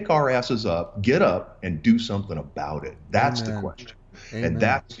we pick our asses up, get up, and do something about it? That's the question. And Amen.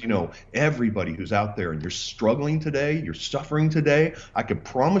 that's, everybody who's out there and you're struggling today, you're suffering today, I can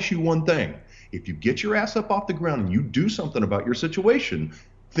promise you one thing. If you get your ass up off the ground and you do something about your situation,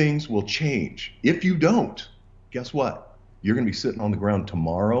 things will change. If you don't, guess what? You're going to be sitting on the ground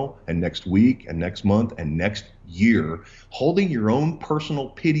tomorrow and next week and next month and next year, holding your own personal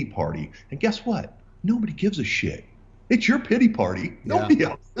pity party. And guess what? Nobody gives a shit. It's your pity party. Nobody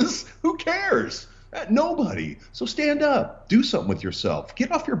else's. Who cares? Nobody. So stand up, do something with yourself,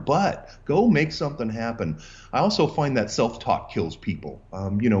 get off your butt, go make something happen. I also find that self-talk kills people.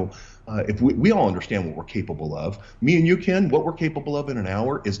 If we all understand what we're capable of, me and you, Ken, what we're capable of in an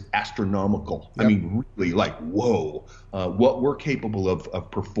hour is astronomical. Yep. I mean, really, like, whoa, what we're capable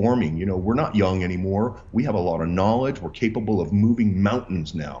of performing. We're not young anymore. We have a lot of knowledge. We're capable of moving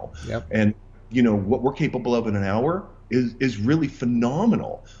mountains now. Yep. And, what we're capable of in an hour is really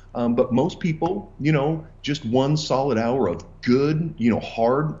phenomenal. But most people, just one solid hour of good,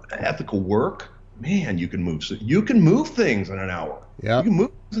 hard, ethical work, man, you can move things in an hour. Yeah. You can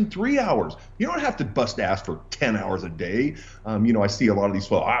move things in 3 hours. You don't have to bust ass for 10 hours a day. I see a lot of these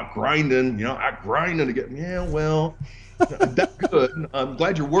folks, grinding to get, yeah, well, that's good. I'm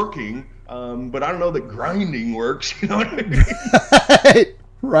glad you're working, but I don't know that grinding works. You know what I mean?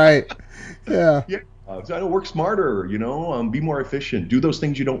 Right. Yeah. Yeah. So I know, work smarter, be more efficient, do those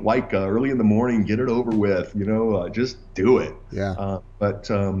things you don't like early in the morning, get it over with, just do it. Yeah. But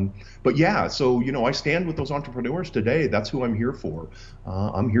yeah, so, I stand with those entrepreneurs today. That's who I'm here for.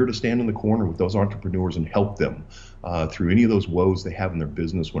 I'm here to stand in the corner with those entrepreneurs and help them through any of those woes they have in their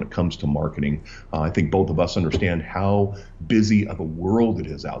business when it comes to marketing. I think both of us understand how busy of a world it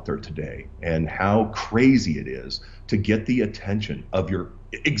is out there today and how crazy it is to get the attention of your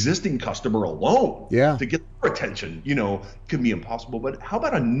existing customer alone. Yeah. To get their attention, can be impossible. But how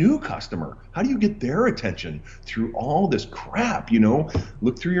about a new customer? How do you get their attention through all this crap?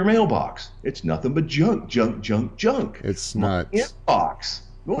 Look through your mailbox. It's nothing but junk. It's nuts. Inbox.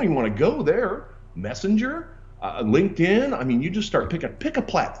 You don't even want to go there. Messenger, LinkedIn. I mean, you just start pick a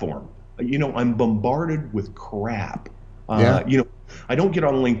platform. I'm bombarded with crap. I don't get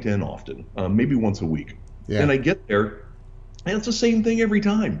on LinkedIn often, maybe once a week. Yeah. And I get there, and it's the same thing every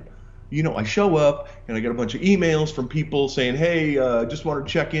time. I show up and I get a bunch of emails from people saying, hey, just wanted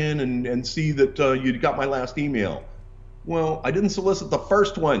to check in and see that you got my last email. Well, I didn't solicit the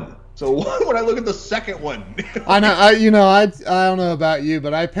first one. So why would I look at the second one? I know. I don't know about you,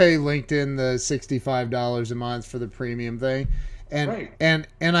 but I pay LinkedIn the $65 a month for the premium thing. And Right.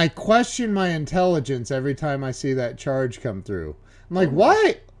 and I question my intelligence every time I see that charge come through. I'm like,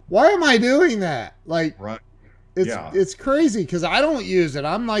 why am I doing that? Like, Right. it's crazy because I don't use it.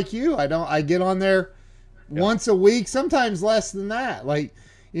 I'm like you. I get on there once a week, sometimes less than that. Like,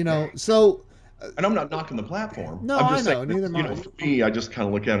 so. And I'm not knocking the platform. No, I'm just I know. saying, Neither am I. for me, I just kind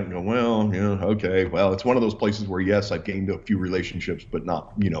of look at it and go, well, okay. Well, it's one of those places where, yes, I've gained a few relationships, but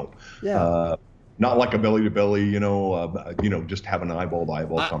not, not like a belly to belly, just having an eyeball to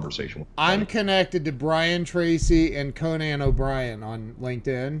eyeball conversation. I'm connected to Brian Tracy and Conan O'Brien on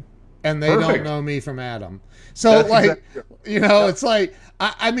LinkedIn, and they Perfect. don't know me from Adam. So That's it's like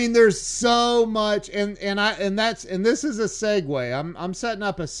I mean, there's so much, and this is a segue. I'm setting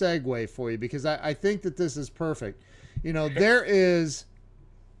up a segue for you because I think that this is perfect. There is.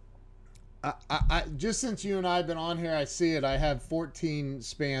 I just since you and I have been on here, I see it. I have 14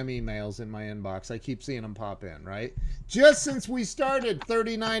 spam emails in my inbox. I keep seeing them pop in, right? Just since we started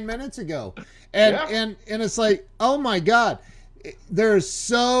 39 minutes ago, and it's like, oh my God,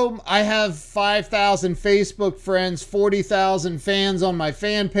 I have 5,000 Facebook friends, 40,000 fans on my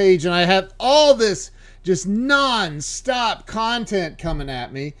fan page, and I have all this just non-stop content coming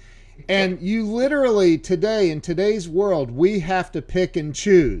at me. And you literally today, in today's world, we have to pick and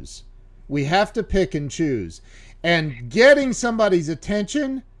choose. We have to pick and choose. And getting somebody's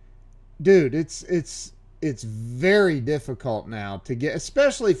attention, dude, it's very difficult now to get,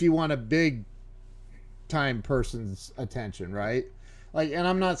 especially if you want a big time person's attention, right? Like, and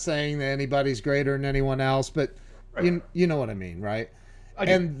I'm not saying that anybody's greater than anyone else, but right. you know what I mean, right?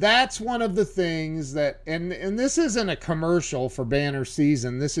 And that's one of the things that, and this isn't a commercial for Banner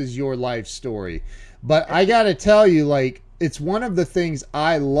Season. This is your life story. But I got to tell you, like, it's one of the things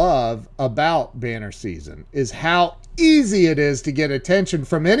I love about Banner Season is how easy it is to get attention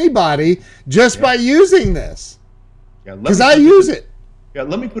from anybody just by using this. Because I use it. Yeah,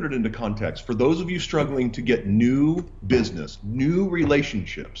 let me put it into context. For those of you struggling to get new business, new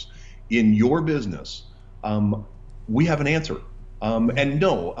relationships in your business, we have an answer. And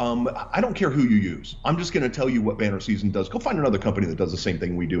no, I don't care who you use. I'm just going to tell you what Banner Season does. Go find another company that does the same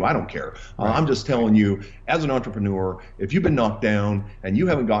thing we do. I don't care. Right. I'm just telling you, as an entrepreneur, if you've been knocked down and you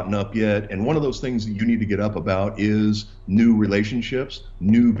haven't gotten up yet, and one of those things that you need to get up about is new relationships,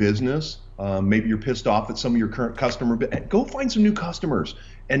 new business. Maybe you're pissed off at some of your current customer, but go find some new customers.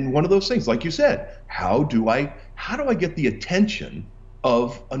 And one of those things, like you said, how do I get the attention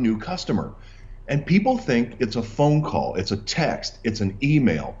of a new customer? And people think it's a phone call, it's a text, it's an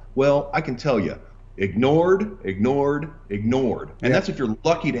email. Well, I can tell you, ignored. And that's if you're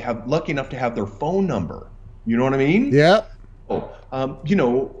lucky enough to have their phone number. You know what I mean? Yep.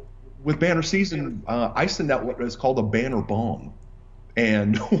 With Banner Season, I send out what is called a banner bomb.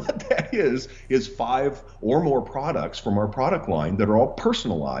 And what that is 5 or more products from our product line that are all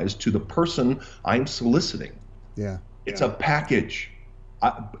personalized to the person I'm soliciting. Yeah. It's a package.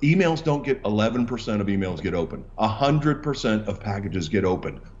 Emails don't get 11% of emails get open. 100% of packages get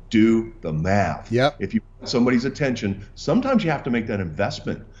opened. Do the math. Yep. If you want somebody's attention, sometimes you have to make that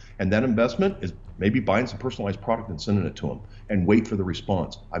investment. And that investment is maybe buying some personalized product and sending it to them and wait for the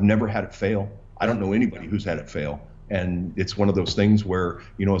response. I've never had it fail. I don't know anybody who's had it fail. And it's one of those things where,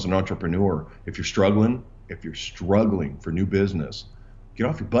 as an entrepreneur, if you're struggling for new business, get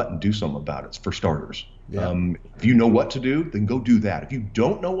off your butt and do something about it, for starters. Yeah. If you know what to do, then go do that. If you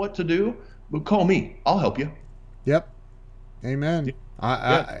don't know what to do, well, call me. I'll help you. Yep. Amen.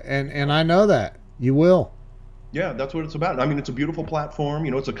 Yeah. And I know that you will. Yeah, that's what it's about. I mean, it's a beautiful platform.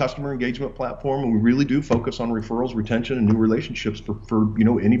 It's a customer engagement platform, and we really do focus on referrals, retention, and new relationships for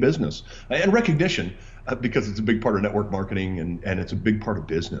any business, and recognition, because it's a big part of network marketing and it's a big part of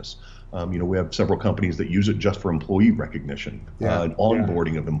business. We have several companies that use it just for employee recognition, and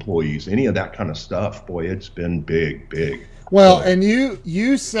onboarding of employees, any of that kind of stuff. Boy, it's been big. Well, and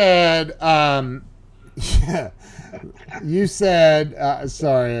you said, you said,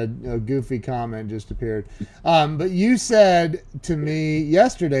 sorry, a goofy comment just appeared. But you said to me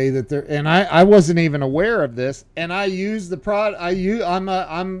yesterday that there, and I wasn't even aware of this, and I use the product. I'm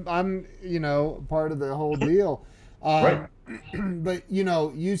part of the whole deal. Right. But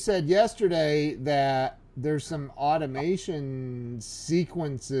you said yesterday that there's some automation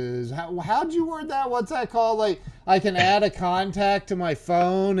sequences. How'd you word that? What's that called? Like I can add a contact to my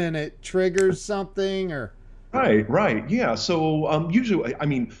phone and it triggers something, or Right. Yeah. So usually,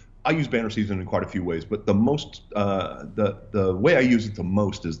 I use Banner Season in quite a few ways, but the most the way I use it the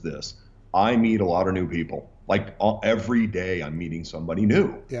most is this. I meet a lot of new people. Like every day I'm meeting somebody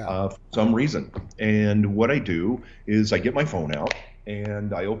new for some reason. And what I do is I get my phone out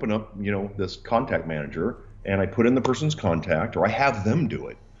and I open up, this contact manager, and I put in the person's contact, or I have them do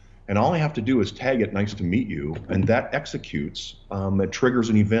it. And all I have to do is tag it, nice to meet you, and that executes, it triggers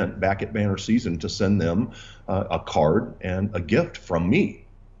an event back at Banner Season to send them a card and a gift from me.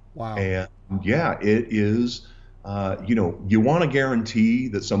 Wow. And yeah, it is, you want to guarantee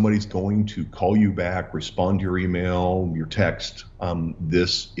that somebody's going to call you back, respond to your email, your text.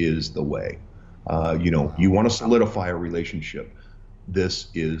 This is the way. You want to solidify a relationship. This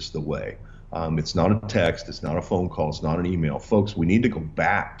is the way. It's not a text, it's not a phone call, it's not an email. Folks, we need to go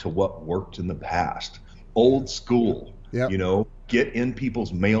back to what worked in the past. Old school. Yep. Get in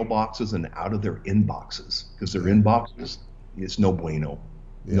people's mailboxes and out of their inboxes, because their inboxes, it's no bueno.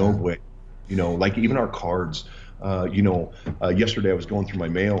 Yeah. No way. Like even our cards. Yesterday I was going through my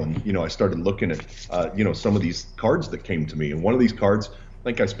mail and, I started looking at, some of these cards that came to me. And one of these cards, I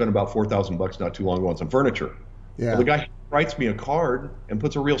think I spent about $4,000 not too long ago on some furniture. Yeah. Well, the guy writes me a card and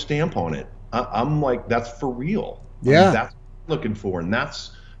puts a real stamp on it. I'm like, that's for real. Yeah. That's what I'm looking for. And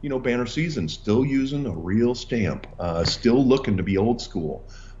that's, Banner Season, still using a real stamp, still looking to be old school,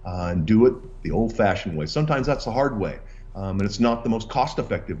 and do it the old fashioned way. Sometimes that's the hard way. And it's not the most cost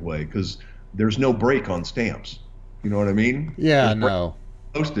effective way, because there's no break on stamps. You know what I mean? Yeah, there's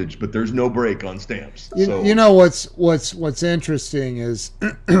postage, but there's no break on stamps. You know what's interesting is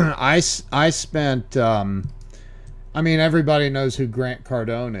I spent everybody knows who Grant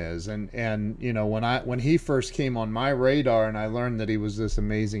Cardone is, and when he first came on my radar and I learned that he was this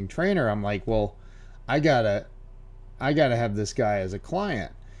amazing trainer, I'm like, well, I gotta have this guy as a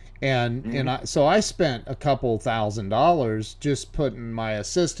client. So I spent a couple $1,000 just putting my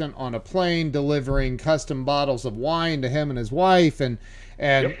assistant on a plane, delivering custom bottles of wine to him and his wife, and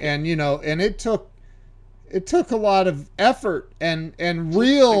it took a lot of effort and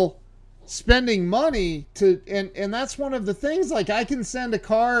real spending money and that's one of the things. Like, I can send a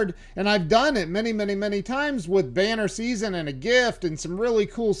card, and I've done it many times with Banner Season and a gift and some really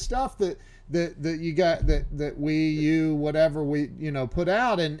cool stuff that you got whatever we put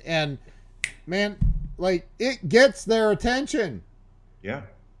out, and man, like, it gets their attention. Yeah,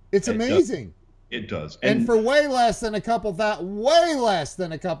 It's it does. amazing. It does. And And for way less than a couple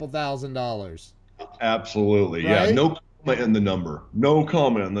 $1,000s, absolutely, yeah. right? No comment in the number. No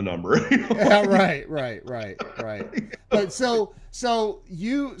comment in the number. Yeah, right. But so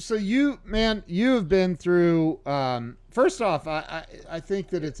you, man, you have been through. First off, I think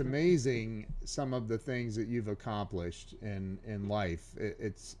that it's amazing some of the things that you've accomplished in life.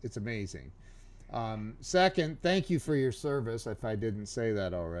 It's amazing. Second, thank you for your service. If I didn't say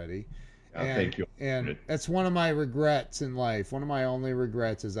that already, and Thank you. and that's one of my regrets in life. One of my only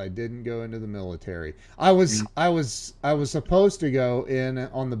regrets is I didn't go into the military. I was supposed to go in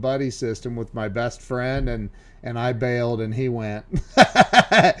on the buddy system with my best friend, and I bailed and he went.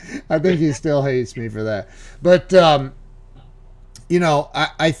 I think he still hates me for that. But I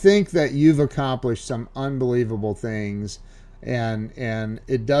think that you've accomplished some unbelievable things, and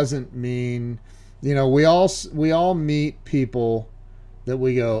it doesn't mean, we all meet people that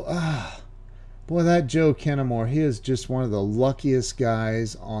we go, boy, that Joe Kenemore, he is just one of the luckiest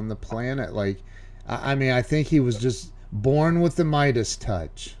guys on the planet. Like, I mean, I think he was just born with the Midas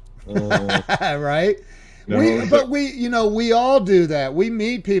touch, Oh, right? no, We all do that. We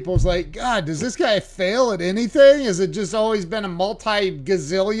meet people. It's like, God, does this guy fail at anything? Has it just always been a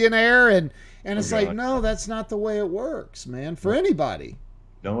multi-gazillionaire? And oh it's like, God. no, that's not the way it works, man, for anybody.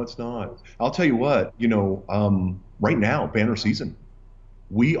 No, it's not. I'll tell you what, right now, banner season,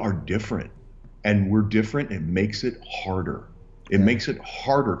 we are different. And we're different. It makes it harder. It Yeah, makes it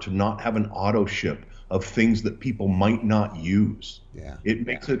harder to not have an auto ship of things that people might not use. yeah, It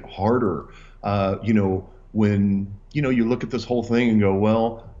makes it harder. When, you look at this whole thing and go,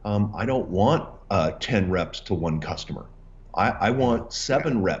 well, I don't want 10 reps to one customer. I yeah, want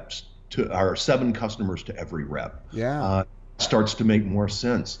seven reps to, or seven customers to every rep. yeah, Starts to make more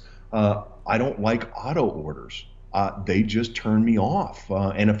sense. I don't like auto orders. They just turn me off.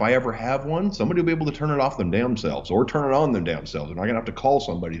 And if I ever have one, somebody will be able to turn it off them damn selves or turn it on them damn selves. And I'm going to have to call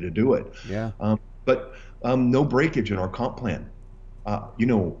somebody to do it. yeah. But no breakage in our comp plan. I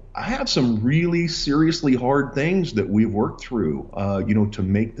have some really seriously hard things that we've worked through, to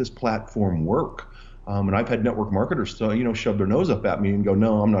make this platform work. And I've had network marketers, shove their nose up at me and go,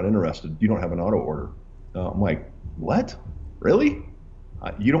 no, I'm not interested. You don't have an auto order. I'm like, what? Really?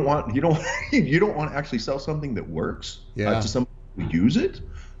 You don't you don't want to actually sell something that works Yeah. to somebody who use it.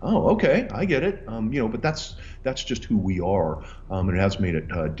 Oh, okay, I get it. But that's just who we are, and it has made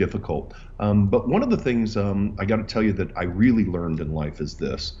it difficult. But one of the things I got to tell you that I really learned in life is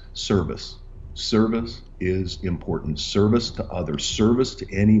this: service. Service is important. Service to others. Service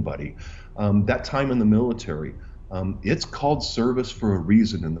to anybody. That time in the military. It's called service for a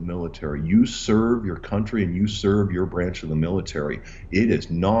reason in the military. You serve your country and you serve your branch of the military. It is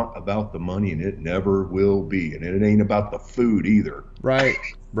not about the money, and it never will be. And it ain't about the food either. Right.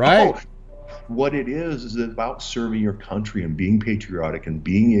 Oh, Right. what it is about serving your country and being patriotic and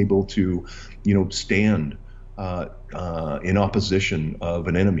being able to, stand in opposition of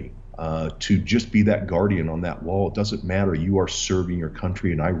an enemy. To just be that guardian on that wall. It doesn't matter. You are serving your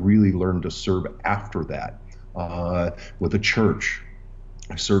country. And I really learned to serve after that. With a church.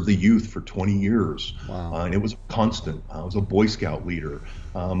 I served the youth for 20 years, Wow. and it was constant. I was a Boy Scout leader,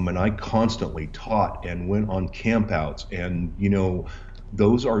 and I constantly taught and went on campouts. And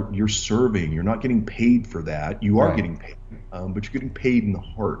those are you're serving. You're not getting paid for that. You are Right. getting paid, but you're getting paid in the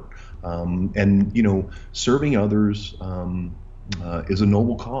heart. And serving others. Is a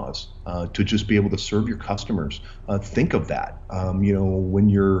noble cause to just be able to serve your customers. Think of that. When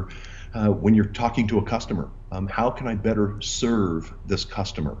you're talking to a customer, how can I better serve this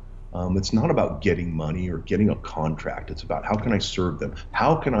customer? It's not about getting money or getting a contract. It's about how can I serve them?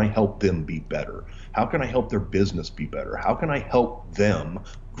 How can I help them be better? How can I help their business be better? How can I help them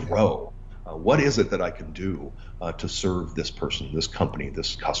grow? What is it that I can do to serve this person, this company,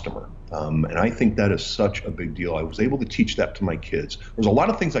 this customer? And I think that is such a big deal. I was able to teach that to my kids. There's a lot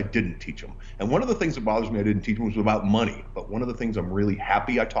of things I didn't teach them. And one of the things that bothers me I didn't teach them was about money. But one of the things I'm really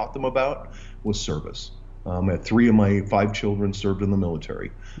happy I taught them about was service. I had 3 of my 5 children served in the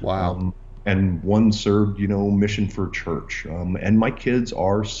military. Wow. And one served, mission for church. And my kids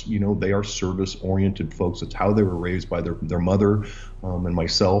are, they are service-oriented folks. It's how they were raised by their mother and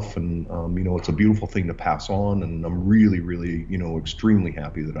myself. And, it's a beautiful thing to pass on. And I'm really, really, extremely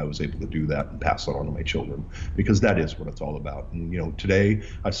happy that I was able to do that and pass that on to my children, because that is what it's all about. And, today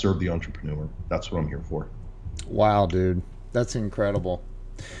I serve the entrepreneur. That's what I'm here for. Wow, dude. That's incredible.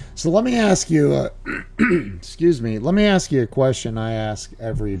 So let me ask you, excuse me, let me ask you a question I ask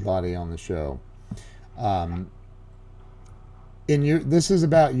everybody on the show. Um, this is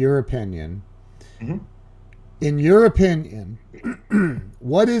about your opinion. hmm In your opinion,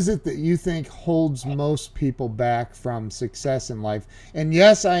 What is it that you think holds most people back from success in life? And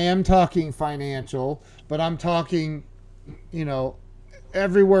yes, I am talking financial, but I'm talking, you know,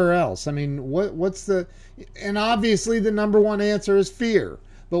 everywhere else. I mean, what's the, and obviously the number one answer is fear.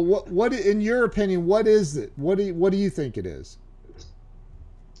 But what in your opinion, what is it? What do you think it is?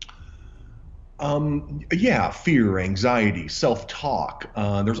 Yeah, fear, anxiety, self-talk.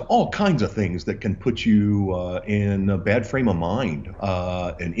 There's all kinds of things that can put you in a bad frame of mind,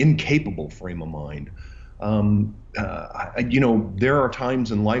 an incapable frame of mind. There are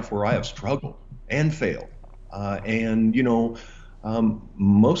times in life where I have struggled and failed, and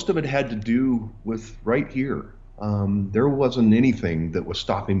most of it had to do with right here. There wasn't anything that was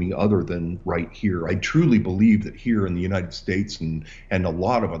stopping me other than right here. I truly believe that here in the United States and a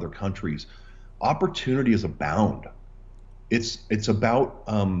lot of other countries, opportunity is abound. It's about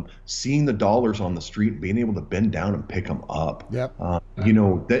seeing the dollars on the street and being able to bend down and pick them up. Yep.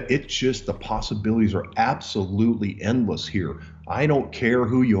 That it's just the possibilities are absolutely endless here. I don't care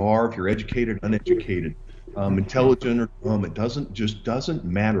who you are, if you're educated, uneducated, intelligent or dumb. It doesn't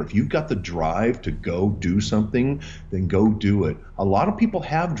matter. If you've got the drive to go do something, then go do it. A lot of people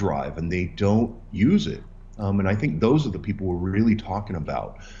have drive and they don't use it. And I think those are the people we're really talking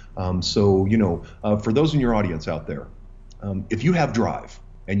about. For those in your audience out there, if you have drive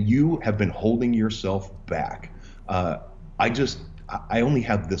and you have been holding yourself back, I only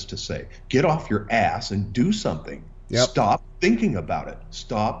have this to say: get off your ass and do something. Yep. Stop thinking about it.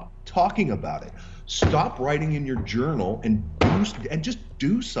 Stop talking about it. Stop writing in your journal and just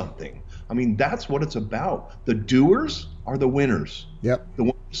do something. I mean, that's what it's about. The doers are the winners. Yep. The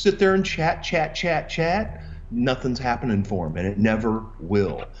ones who sit there and chat, nothing's happening for them, and it never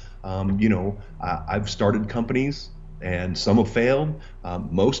will. I've started companies, and some have failed.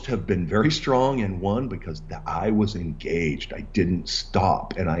 Most have been very strong and won because I was engaged. I didn't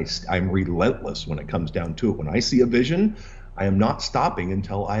stop, and I'm relentless when it comes down to it. When I see a vision, I am not stopping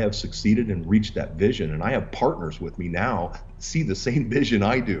until I have succeeded and reached that vision. And I have partners with me now see the same vision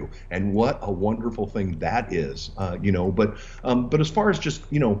I do, and what a wonderful thing that is. But as far as just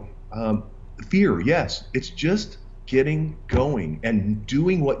fear, yes, it's just getting going and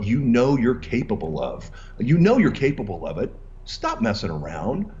doing what you know you're capable of. You know you're capable of it. Stop messing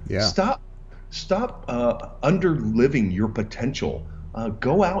around. Yeah. Stop underliving your potential.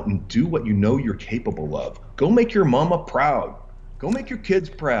 Go out and do what you know you're capable of. Go make your mama proud. Go make your kids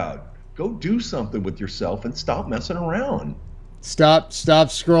proud. Go do something with yourself and stop messing around. Stop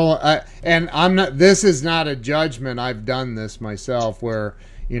scrolling. And I'm not. This is not a judgment. I've done this myself, where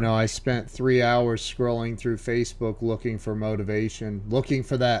I spent 3 hours scrolling through Facebook looking for motivation, looking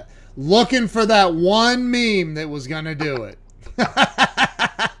for that one meme that was gonna do it.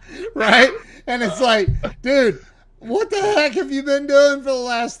 Right? And it's like, dude, what the heck have you been doing for the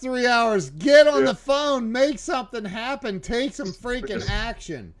last 3 hours? Get on the phone, make something happen, take some freaking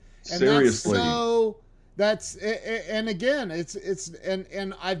action. And seriously. And again, it's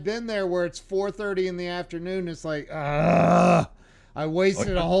and I've been there where it's 4:30 in the afternoon. It's like, I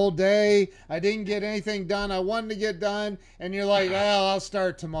wasted a whole day. I didn't get anything done I wanted to get done. And you're like, well, I'll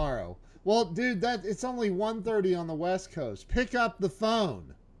start tomorrow. Well, dude, it's only 1:30 on the West Coast. Pick up the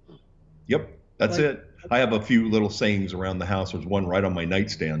phone. Yep, that's it. I have a few little sayings around the house. There's one right on my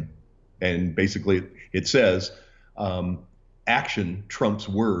nightstand. And basically it says, action trumps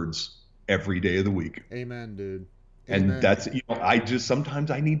words every day of the week. Amen, dude. Amen. And that's,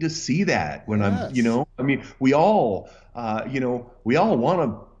 sometimes I need to see that when we all want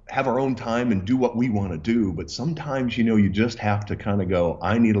to have our own time and do what we want to do. But sometimes, you just have to kind of go,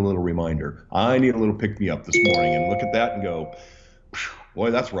 I need a little reminder. I need a little pick me up this morning, and look at that and go,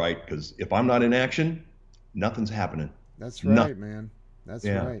 boy, that's right. Because if I'm not in action, nothing's happening. That's right, man. That's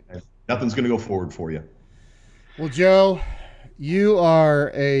right. Nothing's going to go forward for you. Well, Joe, you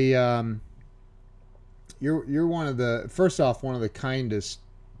are you're one of the kindest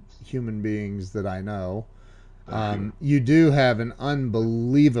human beings that I know. You do have an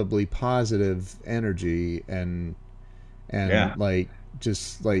unbelievably positive energy and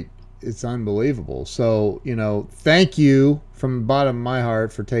it's unbelievable. So, thank you from the bottom of my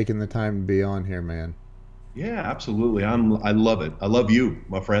heart for taking the time to be on here, man. Yeah, absolutely. I love it. I love you,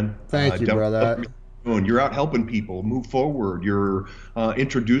 my friend. Thank you, brother. You're out helping people move forward. You're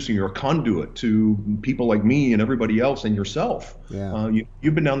you're a conduit to people like me and everybody else and yourself. Yeah.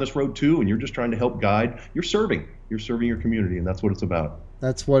 You've been down this road too, and you're just trying to help guide. You're serving your community, and that's what it's about.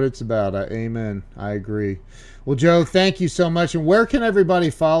 That's what it's about. Amen. I agree. Well, Joe, thank you so much. And where can everybody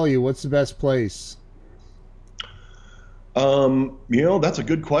follow you? What's the best place? That's a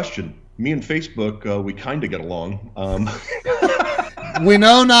good question. Me and Facebook, we kind of get along. We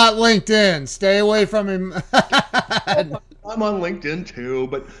know not LinkedIn. Stay away from him. I'm on LinkedIn too,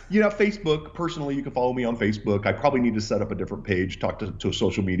 but Facebook, personally, you can follow me on Facebook. I probably need to set up a different page, talk to a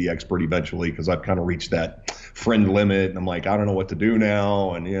social media expert eventually, because I've kind of reached that friend limit, and I'm like, I don't know what to do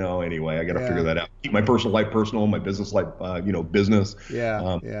now. And, anyway, I got to figure that out. Keep my personal life personal, my business life, business.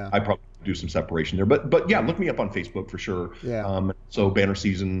 Yeah. I probably do some separation there, but yeah, look me up on Facebook for sure. Yeah. So Banner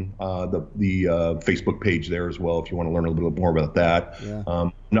Season, the Facebook page there as well, if you want to learn a little bit more about that. Yeah.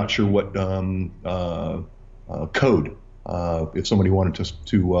 Not sure what code. If somebody wanted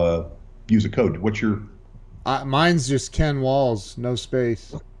to use a code, what's your? Mine's just Ken Walls, no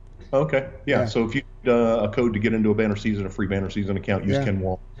space. Okay, yeah. So if you need a code to get into a Banner Season, a free Banner Season account, use Ken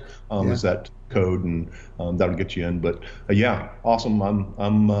Walls. Is that code, and that'll get you in. But yeah, awesome.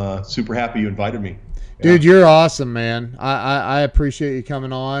 I'm super happy you invited me. Yeah. Dude, you're awesome, man. I appreciate you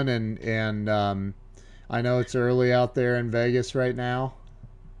coming on, and I know it's early out there in Vegas right now.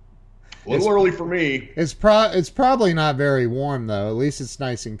 A little early for me. It's probably not very warm though. At least it's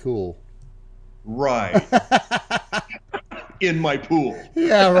nice and cool. Right. In my pool.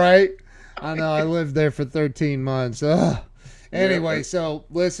 Yeah, right. I know. I lived there for 13 months. Ugh. Anyway, so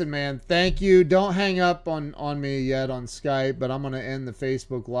listen, man. Thank you. Don't hang up on me yet on Skype, but I'm gonna end the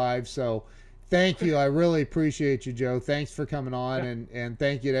Facebook Live. So thank you. I really appreciate you, Joe. Thanks for coming on, and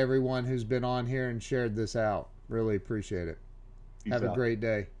thank you to everyone who's been on here and shared this out. Really appreciate it. Have a great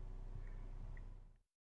day.